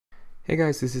Hey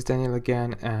guys, this is Daniel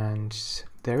again, and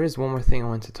there is one more thing I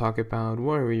want to talk about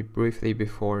very briefly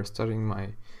before starting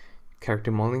my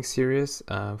character modeling series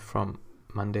from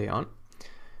Monday on.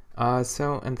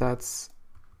 And that's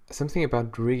something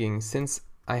about rigging. Since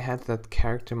I had that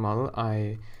character model,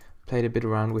 I played a bit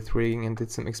around with rigging and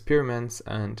did some experiments,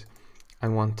 and I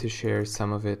want to share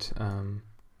some of it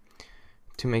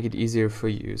to make it easier for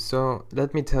you. So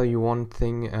let me tell you one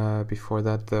thing before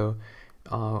that though.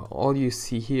 All you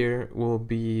see here will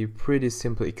be pretty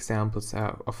simple examples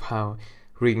of how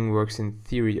rigging works in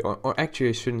theory, or actually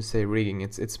I shouldn't say rigging,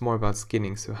 it's more about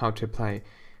skinning, so how to apply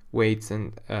weights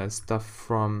and stuff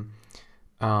from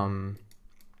from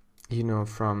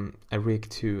a rig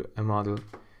to a model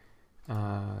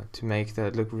to make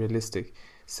that look realistic.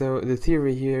 So the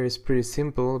theory here is pretty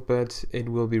simple, but it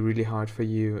will be really hard for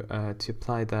you to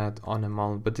apply that on a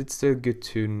model, but it's still good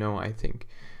to know, I think.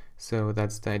 So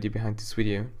that's the idea behind this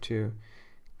video, to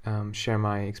share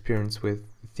my experience with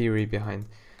the theory behind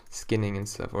skinning and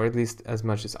stuff, or at least as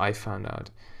much as I found out.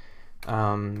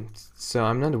 So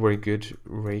I'm not a very good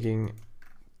rigging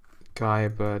guy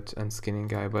and skinning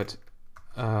guy, but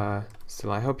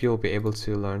still I hope you'll be able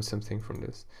to learn something from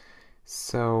this.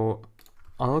 So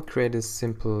I'll create a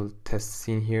simple test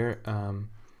scene here.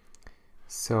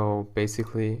 So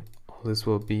basically all this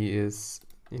will be is,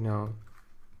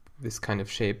 this kind of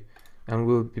shape, and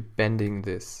we'll be bending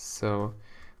this. So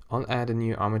I'll add a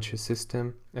new armature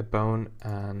system, a bone,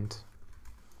 and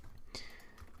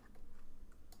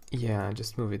yeah,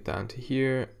 just move it down to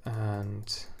here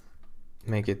and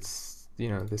make it,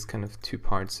 this kind of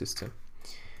two-part system.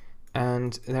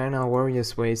 And there are now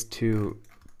various ways to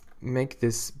make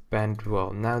this bend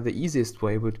well. Now the easiest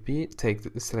way would be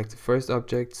select the first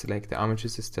object, select the armature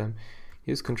system,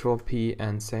 use Ctrl P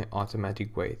and say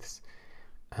automatic weights.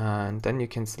 And then you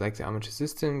can select the armature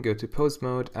system, go to pose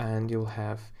mode, and you'll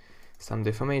have some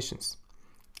deformations.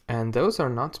 And those are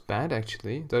not bad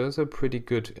actually, those are pretty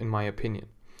good in my opinion.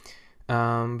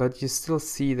 But you still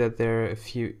see that there are a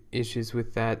few issues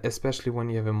with that, especially when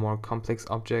you have a more complex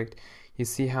object. You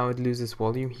see how it loses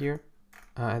volume here?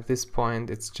 At this point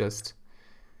it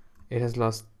has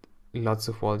lost lots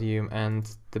of volume, and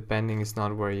the bending is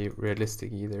not very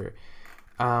realistic either.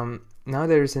 Now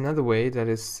there is another way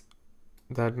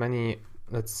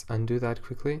let's undo that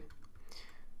quickly.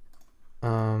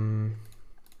 Alright,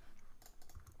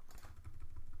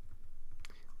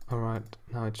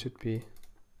 now it should be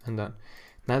undone.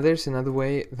 Now there's another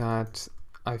way that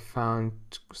I found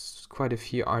quite a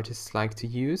few artists like to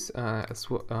use as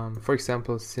well. For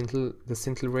example, the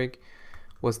Sintel rig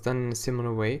was done in a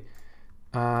similar way.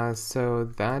 So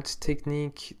that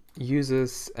technique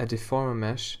uses a deformer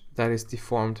mesh that is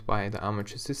deformed by the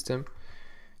armature system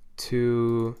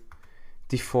to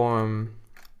deform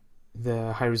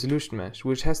the high resolution mesh,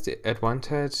 which has the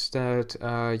advantage that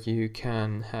you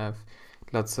can have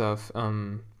lots of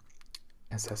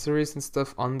accessories and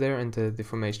stuff on there, and the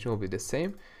deformation will be the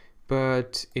same,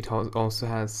 but it also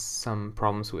has some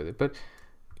problems with it, but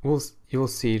you'll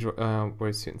see it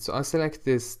very soon. So I'll select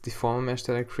this deformer mesh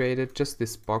that I created, just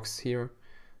this box here.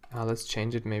 Let's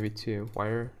change it maybe to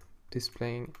wire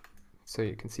displaying so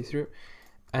you can see through,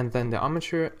 and then the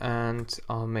armature, and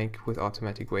I'll make with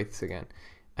automatic weights again.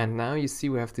 And now you see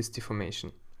we have this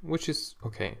deformation, which is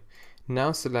okay.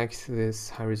 Now select this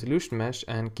high resolution mesh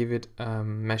and give it a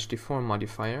mesh-deform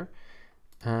modifier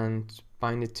and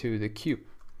bind it to the cube.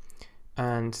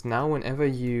 And now whenever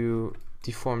you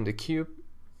deform the cube,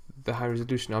 the high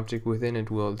resolution object within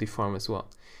it will deform as well.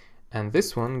 And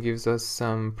this one gives us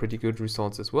some pretty good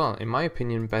results as well, in my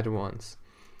opinion better ones.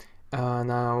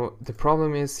 Now the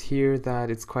problem is here that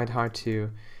it's quite hard to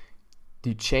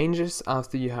do changes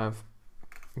after you have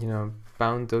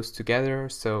bound those together,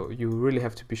 so you really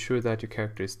have to be sure that your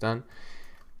character is done.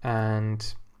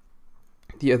 And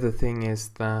the other thing is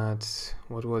that,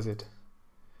 what was it?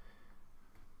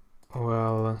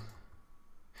 Well,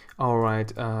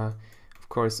 alright, of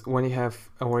course, when you have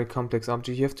a very complex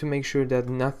object, you have to make sure that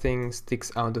nothing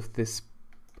sticks out of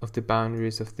the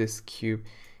boundaries of this cube,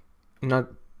 not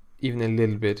even a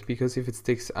little bit, because if it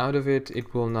sticks out of it,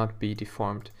 it will not be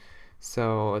deformed.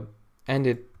 So, and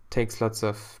it takes lots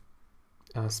of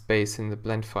space in the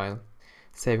blend file,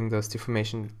 saving those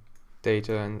deformation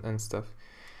data and stuff.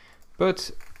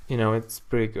 But it's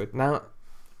pretty good. Now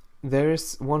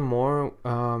there's one more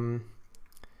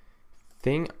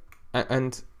thing,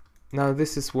 and now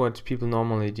this is what people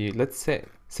normally do. Let's say,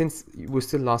 since we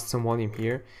still lost some volume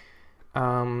here,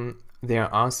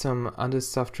 there are some other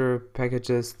software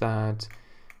packages that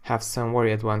have some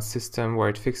very advanced system where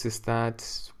it fixes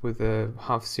that with a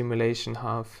half simulation,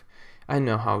 half I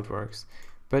know how it works.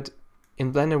 But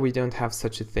In Blender we don't have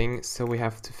such a thing, so we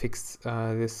have to fix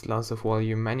this loss of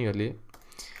volume manually.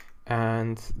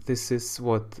 And this is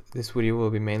what this video will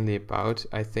be mainly about,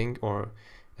 I think, or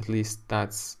at least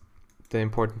that's the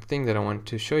important thing that I want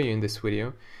to show you in this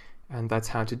video, and that's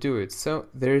how to do it. So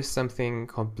there is something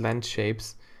called blend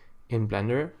shapes in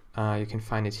Blender. You can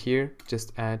find it here.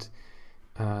 Just add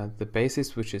the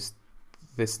basis, which is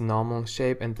this normal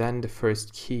shape, and then the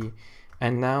first key.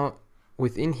 And now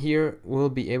within here we'll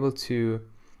be able to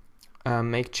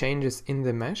make changes in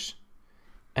the mesh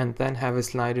and then have a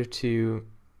slider to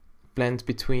blend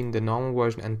between the normal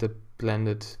version and the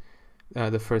blended,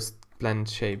 the first blend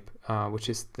shape, which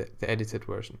is the edited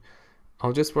version.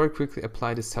 I'll just very quickly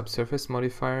apply the subsurface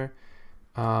modifier.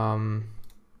 Oh,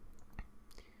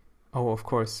 of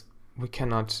course, we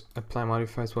cannot apply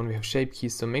modifiers when we have shape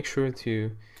keys, so make sure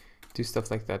to do stuff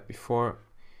like that before.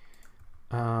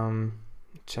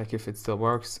 Check if it still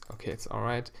works. Okay, it's all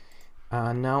right.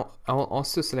 Now I will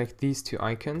also select these two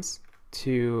icons.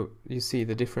 You see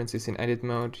the difference is in edit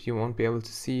mode. You won't be able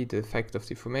to see the effect of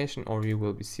deformation, or you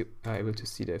will be able to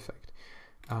see the effect.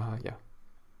 Yeah,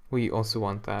 we also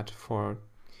want that for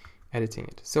editing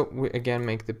it. So we again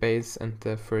make the base and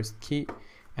the first key,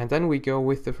 and then we go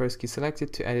with the first key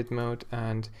selected to edit mode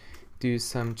and do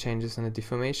some changes on the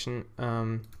deformation.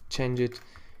 Change it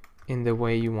in the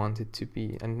way you want it to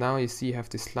be. And now you see you have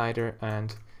the slider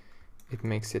and it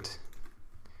makes it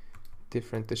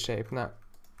different, the shape. Now,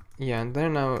 yeah, and there are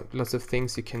now lots of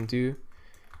things you can do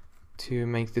to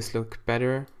make this look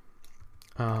better.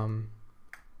 And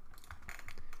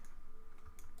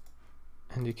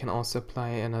you can also apply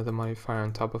another modifier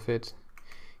on top of it,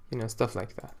 you know, stuff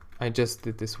like that. I just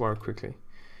did this very quickly,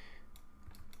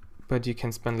 but you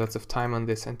can spend lots of time on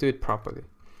this and do it properly.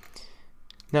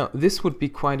 Now, this would be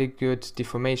quite a good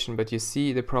deformation, but you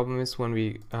see the problem is when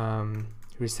we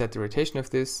reset the rotation of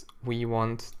this, we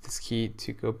want this key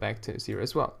to go back to 0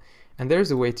 as well. And there's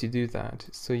a way to do that.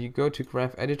 So you go to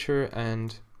Graph Editor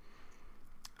and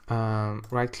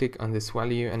right click on this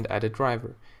value and add a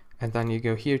driver. And then you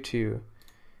go here to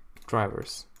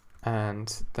drivers.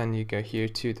 And then you go here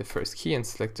to the first key and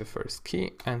select the first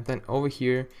key. And then over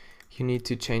here, you need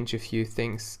to change a few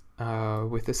things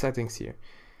with the settings here.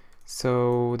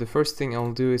 So the first thing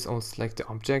I'll do is I'll select the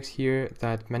object here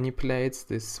that manipulates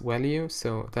this value.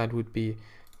 So that would be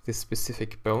this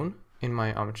specific bone in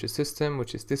my armature system,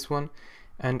 which is this one.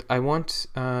 And I want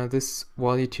this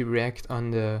value to react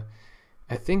on the,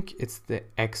 I think it's the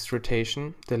X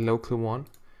rotation, the local one.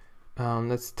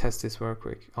 Let's test this very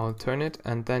quick. I'll turn it,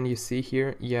 and then you see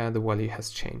here, yeah, the value has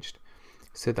changed.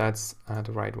 So that's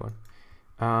the right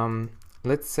one.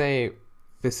 Let's say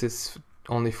this is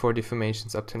only for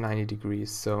deformations up to 90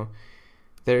 degrees. So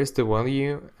there is the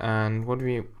value, and what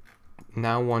we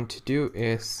now want to do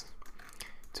is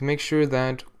to make sure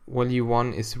that value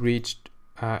 1 is reached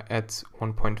at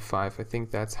 1.5. I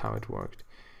think that's how it worked.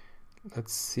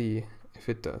 Let's see if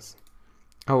it does.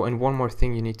 Oh, and one more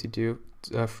thing you need to do,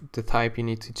 the type you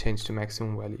need to change to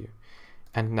maximum value.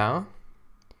 And now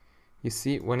you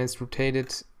see when it's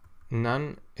rotated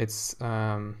none,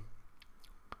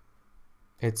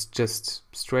 it's just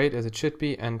straight as it should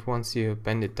be, and once you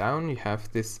bend it down, you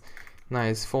have this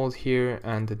nice fold here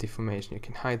and the deformation. You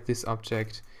can hide this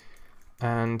object,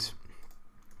 and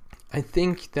I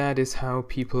think that is how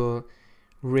people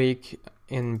rig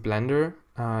in Blender,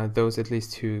 those at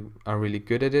least who are really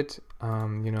good at it.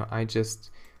 You know, I just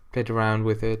played around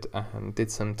with it and did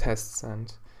some tests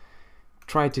and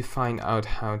tried to find out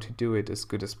how to do it as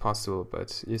good as possible,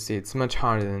 but you see it's much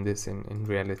harder than this in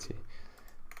reality.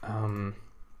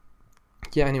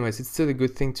 Yeah, anyways, it's still a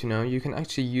good thing to know. You can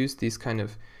actually use these kind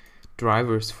of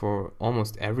drivers for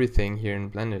almost everything here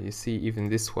in Blender. You see even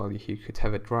this value here could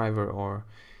have a driver, or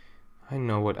I don't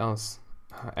know what else,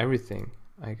 everything,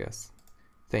 I guess.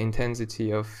 The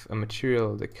intensity of a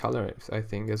material, the color, I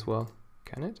think as well.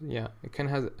 Can it? Yeah, it can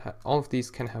have, all of these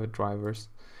can have drivers.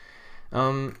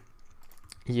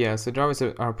 Yeah, so drivers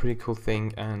are a pretty cool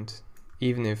thing, and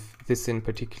even if this in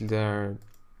particular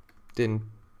didn't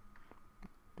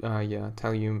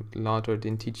tell you a lot or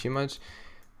didn't teach you much,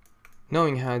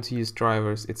 knowing how to use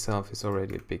drivers itself is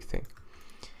already a big thing.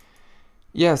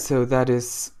 Yeah, so that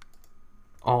is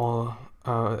all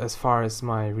as far as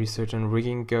my research on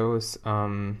rigging goes.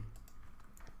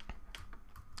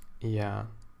 Yeah,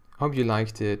 hope you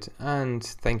liked it, and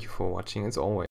thank you for watching as always.